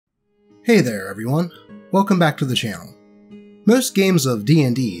Hey there everyone, welcome back to the channel. Most games of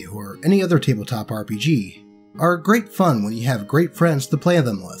D&D or any other tabletop RPG are great fun when you have great friends to play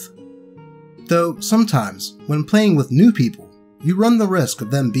them with. Though sometimes, when playing with new people, you run the risk of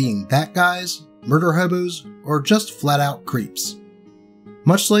them being bat guys, murder hobos, or just flat out creeps.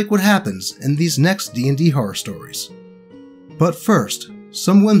 Much like what happens in these next D&D horror stories. But first,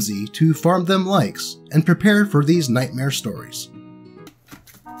 some whimsy to farm them likes and prepare for these nightmare stories.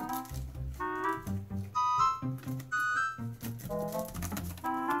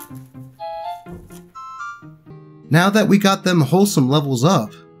 Now that we got them wholesome levels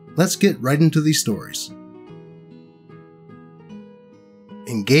up, let's get right into these stories.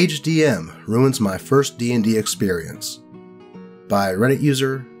 Engaged DM ruins my first D&D experience. By Reddit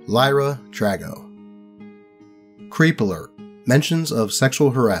user Lyra Drago. Creep alert. Mentions of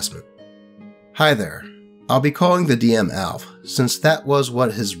sexual harassment. Hi there. I'll be calling the DM Alf, since that was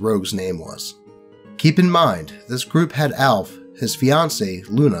what his rogue's name was. Keep in mind, this group had Alf, his fiancée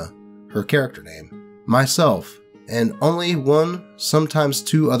Luna, her character name, myself, and only one, sometimes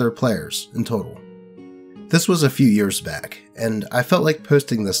two other players in total. This was a few years back, and I felt like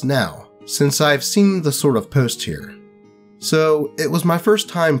posting this now, since I've seen the sort of post here. So, it was my first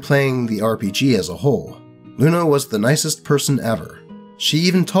time playing the RPG as a whole. Luna was the nicest person ever. She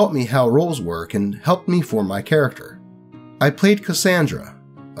even taught me how roles work and helped me form my character. I played Cassandra,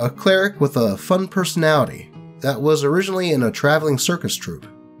 a cleric with a fun personality that was originally in a traveling circus troupe.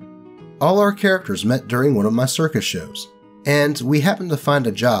 All our characters met during one of my circus shows, and we happened to find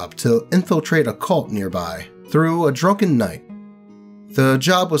a job to infiltrate a cult nearby through a drunken night. The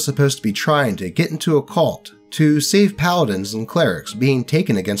job was supposed to be trying to get into a cult to save paladins and clerics being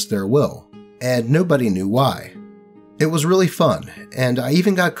taken against their will, and nobody knew why. It was really fun, and I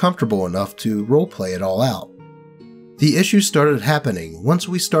even got comfortable enough to roleplay it all out. The issues started happening once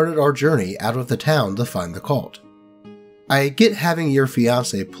we started our journey out of the town to find the cult. I get having your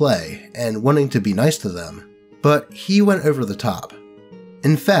fiancé play and wanting to be nice to them, but he went over the top.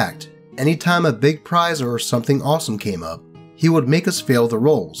 In fact, anytime a big prize or something awesome came up, he would make us fail the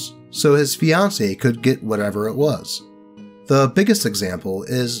rolls, so his fiancé could get whatever it was. The biggest example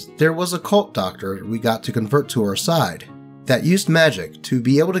is there was a cult doctor we got to convert to our side that used magic to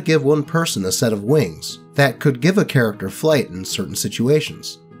be able to give one person a set of wings that could give a character flight in certain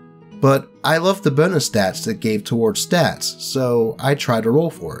situations. But I loved the bonus stats it gave towards stats, so I tried to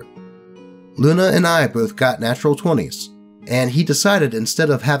roll for it. Luna and I both got natural 20s, and he decided instead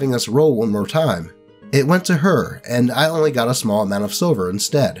of having us roll one more time, it went to her and I only got a small amount of silver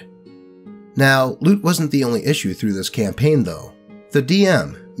instead. Now, loot wasn't the only issue through this campaign though. The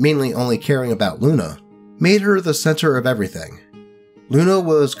DM, mainly only caring about Luna, made her the center of everything. Luna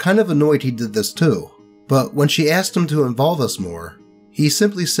was kind of annoyed he did this too, but when she asked him to involve us more, he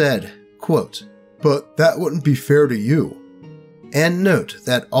simply said, quote, "But that wouldn't be fair to you." And note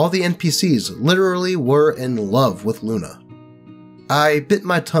that all the NPCs literally were in love with Luna. I bit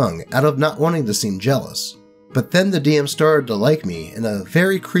my tongue out of not wanting to seem jealous, but then the DM started to like me in a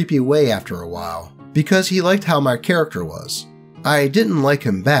very creepy way after a while, because he liked how my character was. I didn't like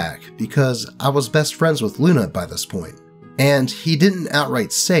him back because I was best friends with Luna by this point, and he didn't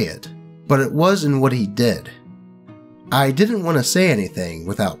outright say it, but it was in what he did. I didn't want to say anything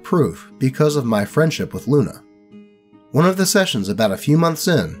without proof because of my friendship with Luna. One of the sessions about a few months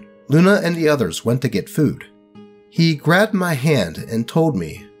in, Luna and the others went to get food. He grabbed my hand and told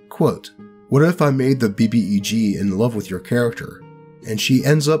me, quote, "What if I made the BBEG in love with your character, and she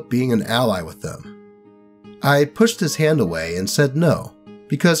ends up being an ally with them?" I pushed his hand away and said no,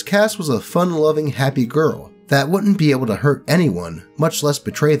 because Cass was a fun-loving, happy girl that wouldn't be able to hurt anyone, much less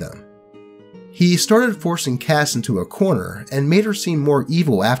betray them. He started forcing Cass into a corner and made her seem more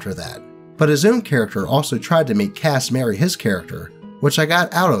evil after that, but his own character also tried to make Cass marry his character, which I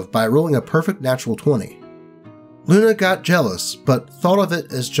got out of by rolling a perfect natural 20. Luna got jealous, but thought of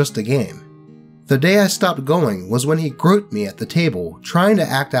it as just a game. The day I stopped going was when he groped me at the table, trying to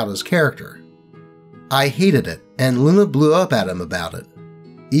act out his character. I hated it, and Luna blew up at him about it.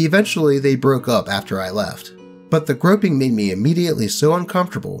 Eventually they broke up after I left. But the groping made me immediately so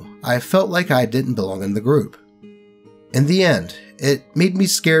uncomfortable, I felt like I didn't belong in the group. In the end, it made me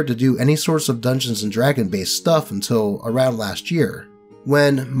scared to do any sorts of Dungeons & Dragon based stuff until around last year,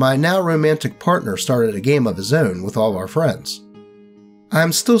 when my now romantic partner started a game of his own with all our friends.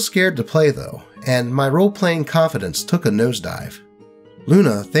 I'm still scared to play though, and my role-playing confidence took a nosedive.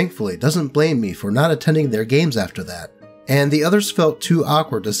 Luna thankfully doesn't blame me for not attending their games after that, and the others felt too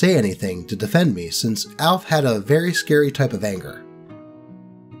awkward to say anything to defend me since Alf had a very scary type of anger.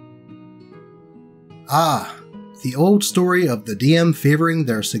 the old story of the DM favoring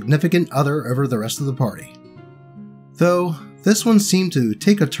their significant other over the rest of the party. Though, this one seemed to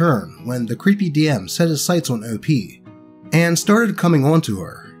take a turn when the creepy DM set his sights on OP, and started coming on to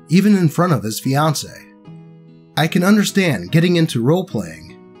her, even in front of his fiancée. I can understand getting into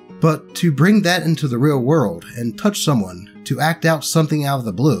role-playing, but to bring that into the real world and touch someone to act out something out of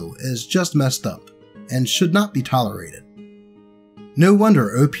the blue is just messed up, and should not be tolerated. No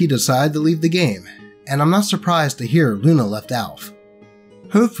wonder OP decided to leave the game, and I'm not surprised to hear Luna left Alf.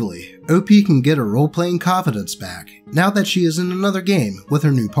 Hopefully, OP can get her role-playing confidence back now that she is in another game with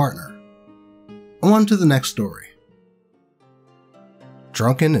her new partner. On to the next story.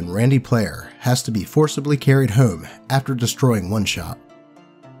 Drunken and randy player has to be forcibly carried home after destroying one shot.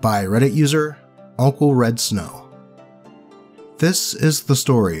 By Reddit user, Uncle Red Snow. This is the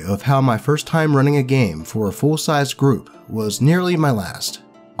story of how my first time running a game for a full-sized group was nearly my last,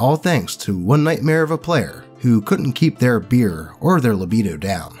 all thanks to one nightmare of a player who couldn't keep their beer or their libido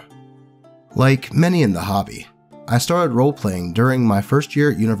down. Like many in the hobby, I started role-playing during my first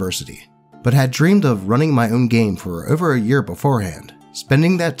year at university, but had dreamed of running my own game for over a year beforehand,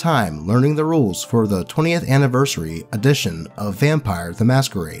 spending that time learning the rules for the 20th anniversary edition of Vampire the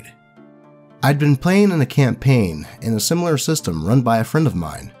Masquerade. I'd been playing in a campaign in a similar system run by a friend of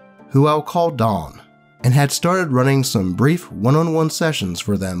mine, who I'll call Dawn, and had started running some brief one-on-one sessions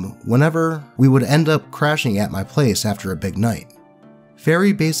for them whenever we would end up crashing at my place after a big night.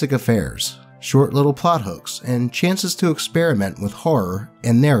 Very basic affairs, short little plot hooks, and chances to experiment with horror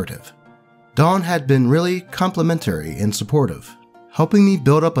and narrative. Dawn had been really complimentary and supportive, helping me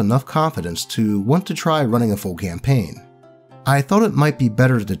build up enough confidence to want to try running a full campaign. I thought it might be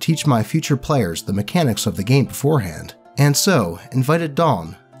better to teach my future players the mechanics of the game beforehand, and so invited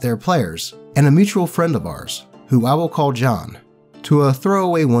Dawn, their players, and a mutual friend of ours, who I will call John, to a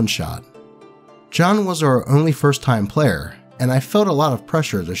throwaway one-shot. John was our only first-time player, and I felt a lot of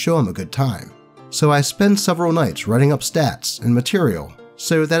pressure to show him a good time, so I spent several nights writing up stats and material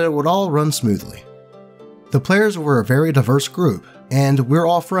so that it would all run smoothly. The players were a very diverse group, and we're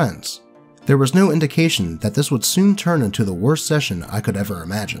all friends. There was no indication that this would soon turn into the worst session I could ever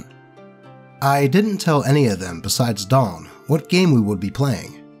imagine. I didn't tell any of them besides Dawn what game we would be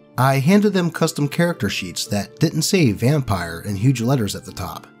playing. I handed them custom character sheets that didn't say Vampire in huge letters at the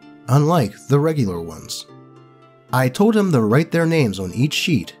top, unlike the regular ones. I told them to write their names on each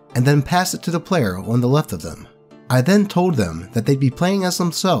sheet and then pass it to the player on the left of them. I then told them that they'd be playing as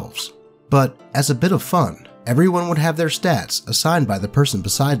themselves, but as a bit of fun, everyone would have their stats assigned by the person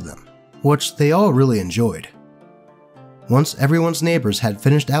beside them, which they all really enjoyed. Once everyone's neighbors had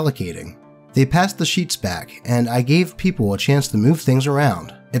finished allocating, they passed the sheets back and I gave people a chance to move things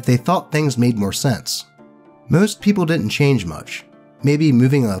around if they thought things made more sense. Most people didn't change much, maybe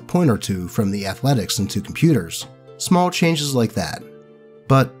moving a point or two from the athletics into computers, small changes like that.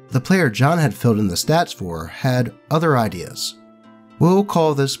 But the player John had filled in the stats for had other ideas. We'll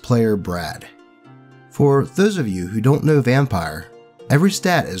call this player Brad. For those of you who don't know Vampire, every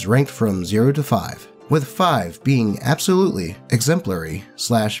stat is ranked from 0 to 5, with 5 being absolutely exemplary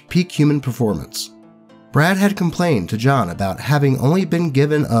 / peak human performance. Brad had complained to John about having only been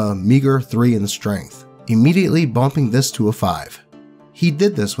given a meager 3 in strength, immediately bumping this to a 5. He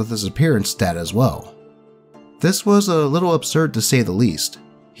did this with his appearance stat as well. This was a little absurd to say the least.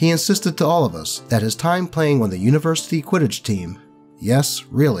 He insisted to all of us that his time playing on the university Quidditch team, yes,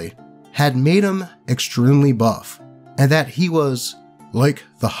 really, had made him extremely buff, and that he was like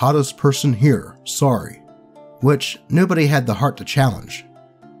the hottest person here, sorry, which nobody had the heart to challenge.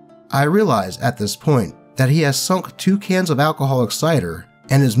 I realize at this point that he has sunk 2 cans of alcoholic cider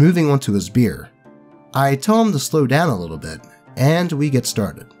and is moving on to his beer. I tell him to slow down a little bit, and we get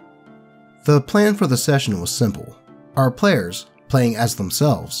started. The plan for the session was simple. Our players, playing as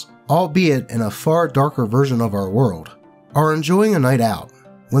themselves, albeit in a far darker version of our world, are enjoying a night out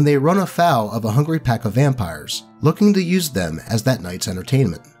when they run afoul of a hungry pack of vampires, looking to use them as that night's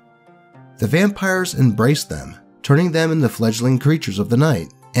entertainment. The vampires embrace them, turning them into fledgling creatures of the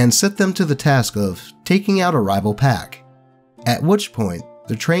night, and set them to the task of taking out a rival pack, at which point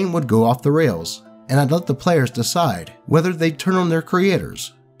the train would go off the rails, and I'd let the players decide whether they'd turn on their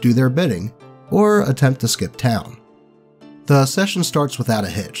creators, do their bidding, or attempt to skip town. The session starts without a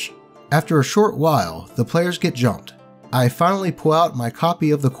hitch. After a short while, the players get jumped. I finally pull out my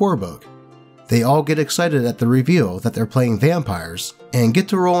copy of the core book. They all get excited at the reveal that they're playing vampires, and get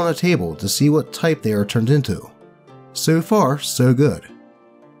to roll on a table to see what type they are turned into. So far, so good.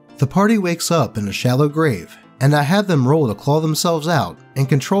 The party wakes up in a shallow grave, and I have them roll to claw themselves out and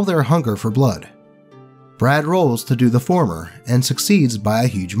control their hunger for blood. Brad rolls to do the former and succeeds by a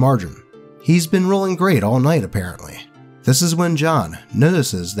huge margin. He's been rolling great all night apparently. This is when John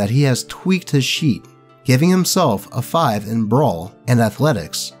notices that he has tweaked his sheet, giving himself a 5 in Brawl and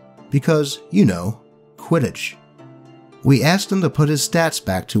Athletics because, you know, Quidditch. We asked him to put his stats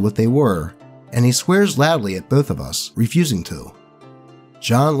back to what they were, and he swears loudly at both of us, refusing to.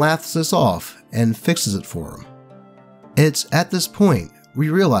 John laughs us off and fixes it for him. It's at this point we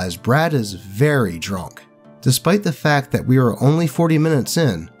realize Brad is very drunk, despite the fact that we are only 40 minutes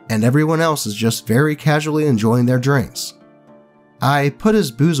in and everyone else is just very casually enjoying their drinks. I put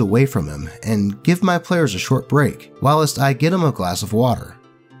his booze away from him and give my players a short break, whilst I get him a glass of water.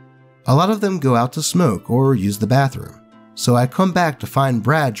 A lot of them go out to smoke or use the bathroom, so I come back to find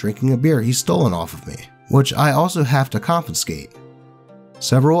Brad drinking a beer he's stolen off of me, which I also have to confiscate.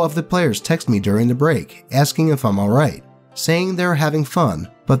 Several of the players text me during the break asking if I'm alright, saying they're having fun,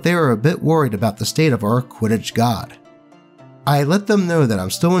 but they are a bit worried about the state of our Quidditch god. I let them know that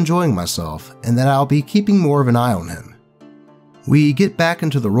I'm still enjoying myself and that I'll be keeping more of an eye on him. We get back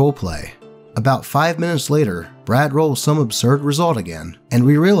into the roleplay. About 5 minutes later, Brad rolls some absurd result again, and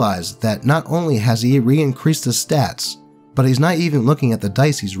we realize that not only has he re-increased his stats, but he's not even looking at the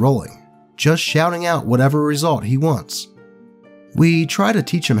dice he's rolling, just shouting out whatever result he wants. We try to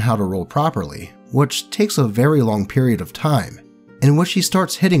teach him how to roll properly, which takes a very long period of time, in which he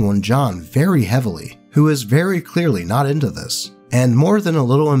starts hitting on John very heavily, who is very clearly not into this, and more than a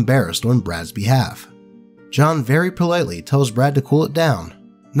little embarrassed on Brad's behalf. John very politely tells Brad to cool it down,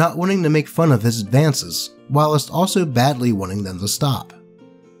 not wanting to make fun of his advances, whilst also badly wanting them to stop.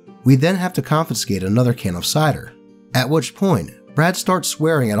 We then have to confiscate another can of cider, at which point Brad starts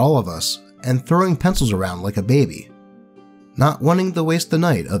swearing at all of us and throwing pencils around like a baby. Not wanting to waste the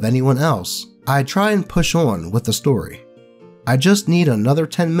night of anyone else, I try and push on with the story. I just need another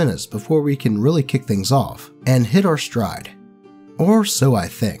 10 minutes before we can really kick things off and hit our stride. Or so I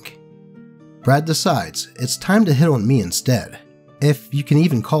think. Brad decides it's time to hit on me instead, if you can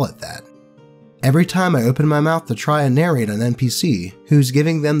even call it that. Every time I open my mouth to try and narrate an NPC who's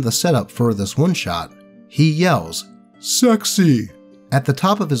giving them the setup for this one shot, he yells, "Sexy!" at the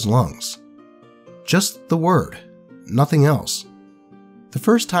top of his lungs. Just the word, nothing else. The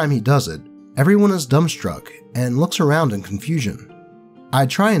first time he does it, everyone is dumbstruck and looks around in confusion. I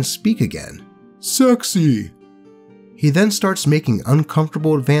try and speak again. "Sexy!" He then starts making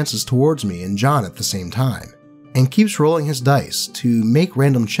uncomfortable advances towards me and John at the same time, and keeps rolling his dice to make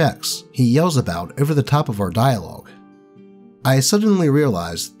random checks he yells about over the top of our dialogue. I suddenly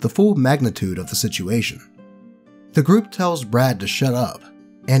realize the full magnitude of the situation. The group tells Brad to shut up,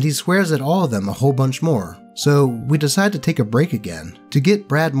 and he swears at all of them a whole bunch more, so we decide to take a break again to get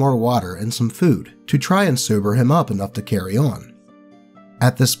Brad more water and some food to try and sober him up enough to carry on.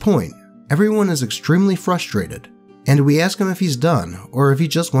 At this point, everyone is extremely frustrated, and we ask him if he's done or if he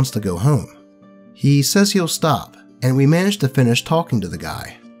just wants to go home. He says he'll stop, and we manage to finish talking to the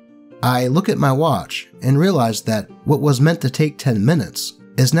guy. I look at my watch and realize that what was meant to take 10 minutes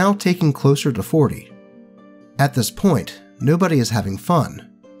is now taking closer to 40. At this point, nobody is having fun,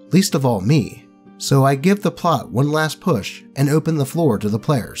 least of all me, so I give the plot one last push and open the floor to the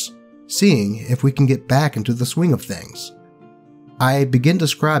players, seeing if we can get back into the swing of things. I begin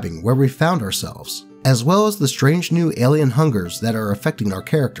describing where we found ourselves, as well as the strange new alien hungers that are affecting our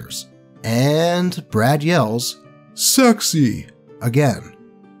characters, and Brad yells, "Sexy!" again.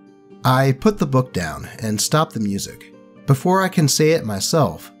 I put the book down and stop the music. Before I can say it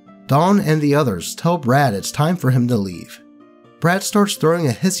myself, Dawn and the others tell Brad it's time for him to leave. Brad starts throwing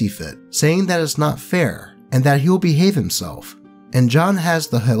a hissy fit, saying that it's not fair and that he'll behave himself, and John has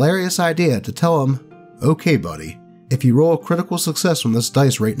the hilarious idea to tell him, "Okay buddy, if you roll a critical success on this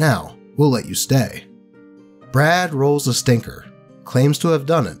dice right now, we'll let you stay." Brad rolls a stinker, claims to have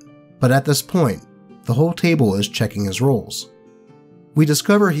done it, but at this point, the whole table is checking his rolls. We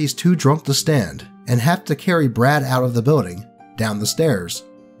discover he's too drunk to stand and have to carry Brad out of the building, down the stairs,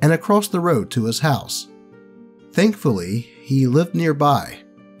 and across the road to his house. Thankfully, he lived nearby,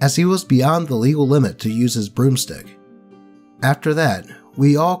 as he was beyond the legal limit to use his broomstick. After that,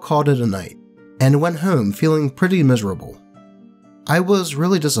 we all called it a night, and went home feeling pretty miserable. I was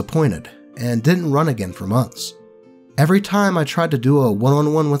really disappointed, and didn't run again for months. Every time I tried to do a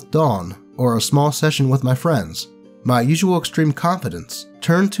one-on-one with Dawn, or a small session with my friends, my usual extreme confidence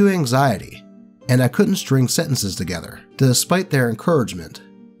turned to anxiety, and I couldn't string sentences together, despite their encouragement,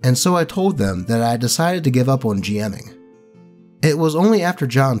 and so I told them that I decided to give up on GMing. It was only after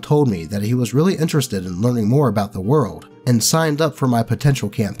John told me that he was really interested in learning more about the world and signed up for my potential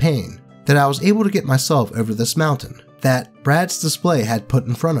campaign that I was able to get myself over this mountain that Brad's display had put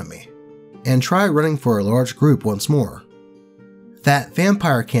in front of me, and try running for a large group once more. That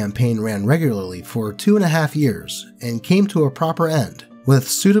vampire campaign ran regularly for 2.5 years and came to a proper end, with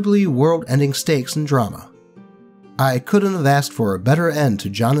suitably world-ending stakes and drama. I couldn't have asked for a better end to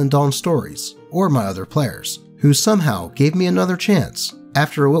John and Dawn's stories, or my other players, who somehow gave me another chance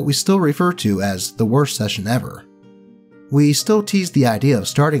after what we still refer to as the worst session ever. We still tease the idea of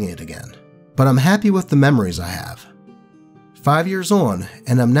starting it again, but I'm happy with the memories I have. 5 years on,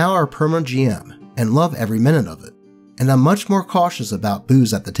 and I'm now our perma GM, and love every minute of it, and I'm much more cautious about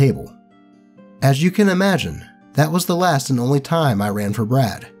booze at the table. As you can imagine, that was the last and only time I ran for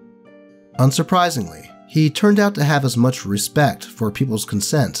Brad. Unsurprisingly, he turned out to have as much respect for people's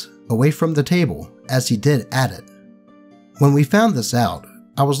consent away from the table as he did at it. When we found this out,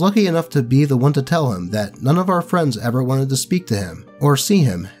 I was lucky enough to be the one to tell him that none of our friends ever wanted to speak to him or see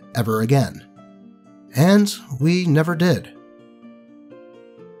him ever again. And we never did.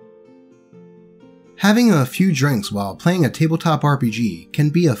 Having a few drinks while playing a tabletop RPG can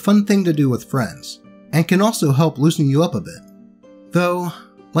be a fun thing to do with friends, and can also help loosen you up a bit. Though,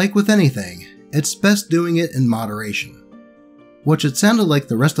 like with anything, it's best doing it in moderation, which it sounded like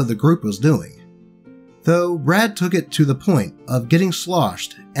the rest of the group was doing. Though Brad took it to the point of getting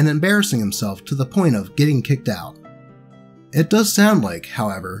sloshed and embarrassing himself to the point of getting kicked out. It does sound like,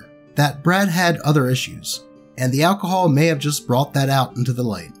 however, that Brad had other issues, and the alcohol may have just brought that out into the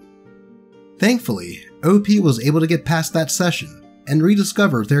light. Thankfully, OP was able to get past that session and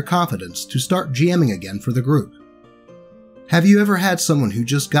rediscover their confidence to start GMing again for the group. Have you ever had someone who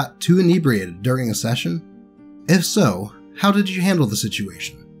just got too inebriated during a session? If so, how did you handle the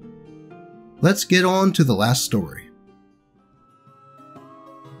situation? Let's get on to the last story.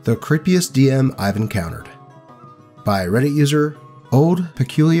 The Creepiest DM I've Encountered, by Reddit user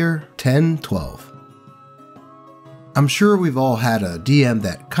OldPeculiar1012. I'm sure we've all had a DM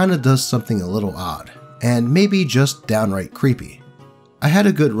that kinda does something a little odd, and maybe just downright creepy. I had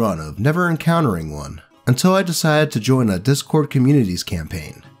a good run of never encountering one until I decided to join a Discord communities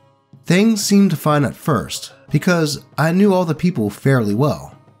campaign. Things seemed fine at first because I knew all the people fairly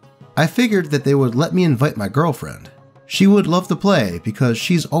well. I figured that they would let me invite my girlfriend. She would love to play because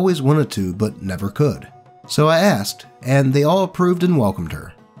she's always wanted to but never could. So I asked, and they all approved and welcomed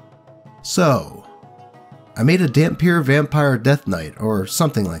her. So, I made a Dampier Vampire Death Knight or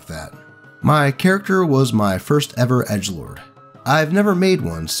something like that. My character was my first ever edgelord. I've never made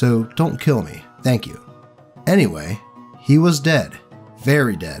one, so don't kill me, thank you. Anyway, he was dead.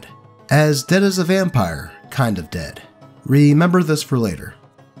 Very dead. As dead as a vampire, kind of dead. Remember this for later.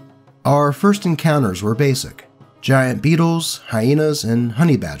 Our first encounters were basic. Giant beetles, hyenas, and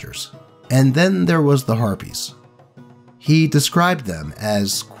honey badgers. And then there was the harpies. He described them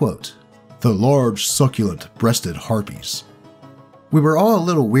as, quote, the large, succulent-breasted harpies. We were all a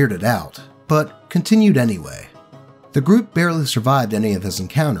little weirded out, but continued anyway. The group barely survived any of his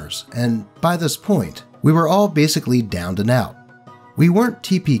encounters, and by this point, we were all basically downed and out. We weren't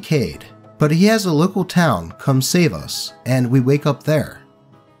TPK'd, but he has a local town come save us, and we wake up there.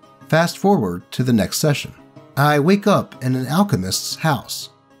 Fast forward to the next session. I wake up in an alchemist's house.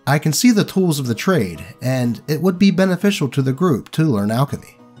 I can see the tools of the trade, and it would be beneficial to the group to learn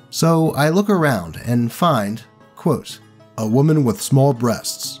alchemy. So I look around and find, quote, a woman with small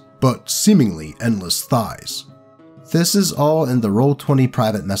breasts, but seemingly endless thighs. This is all in the Roll20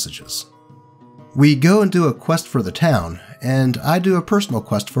 private messages. We go and do a quest for the town, and I do a personal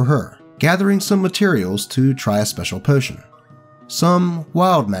quest for her, gathering some materials to try a special potion. Some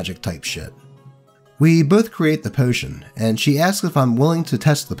wild magic type shit. We both create the potion, and she asks if I'm willing to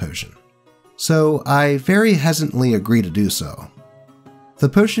test the potion. So I very hesitantly agree to do so. The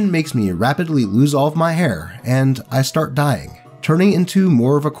potion makes me rapidly lose all of my hair, and I start dying, turning into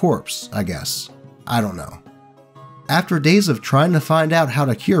more of a corpse, I guess. I don't know. After days of trying to find out how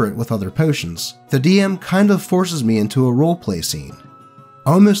to cure it with other potions, the DM kind of forces me into a roleplay scene.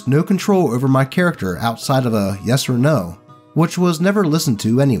 Almost no control over my character outside of a yes or no, which was never listened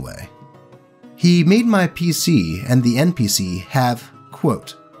to anyway. He made my PC and the NPC have,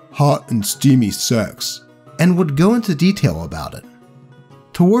 quote, hot and steamy sex, and would go into detail about it.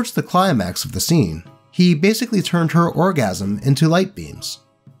 Towards the climax of the scene, he basically turned her orgasm into light beams,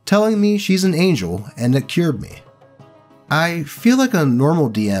 telling me she's an angel and it cured me. I feel like a normal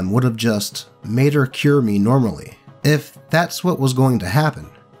DM would have just made her cure me normally, if that's what was going to happen.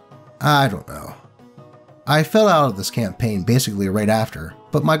 I don't know. I fell out of this campaign basically right after,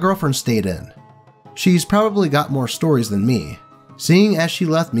 but my girlfriend stayed in. She's probably got more stories than me, seeing as she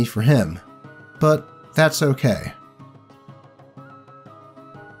left me for him, but that's okay.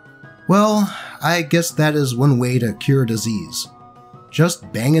 Well, I guess that is one way to cure disease.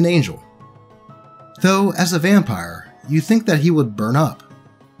 Just bang an angel. Though, as a vampire, you think that he would burn up.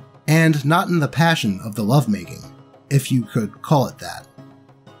 And not in the passion of the lovemaking, if you could call it that.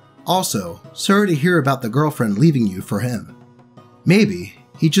 Also, sorry to hear about the girlfriend leaving you for him. Maybe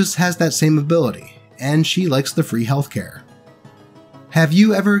he just has that same ability, and she likes the free healthcare. Have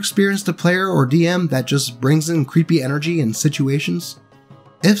you ever experienced a player or DM that just brings in creepy energy in situations?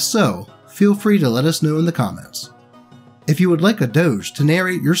 If so, feel free to let us know in the comments. If you would like a Doge to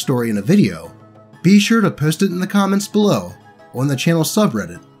narrate your story in a video, be sure to post it in the comments below, on the channel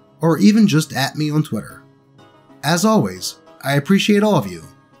subreddit, or even just at me on Twitter. As always, I appreciate all of you,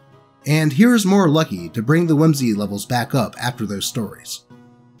 and here is more lucky to bring the whimsy levels back up after those stories.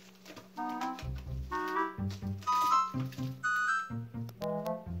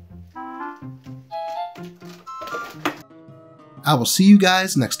 I will see you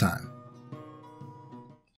guys next time.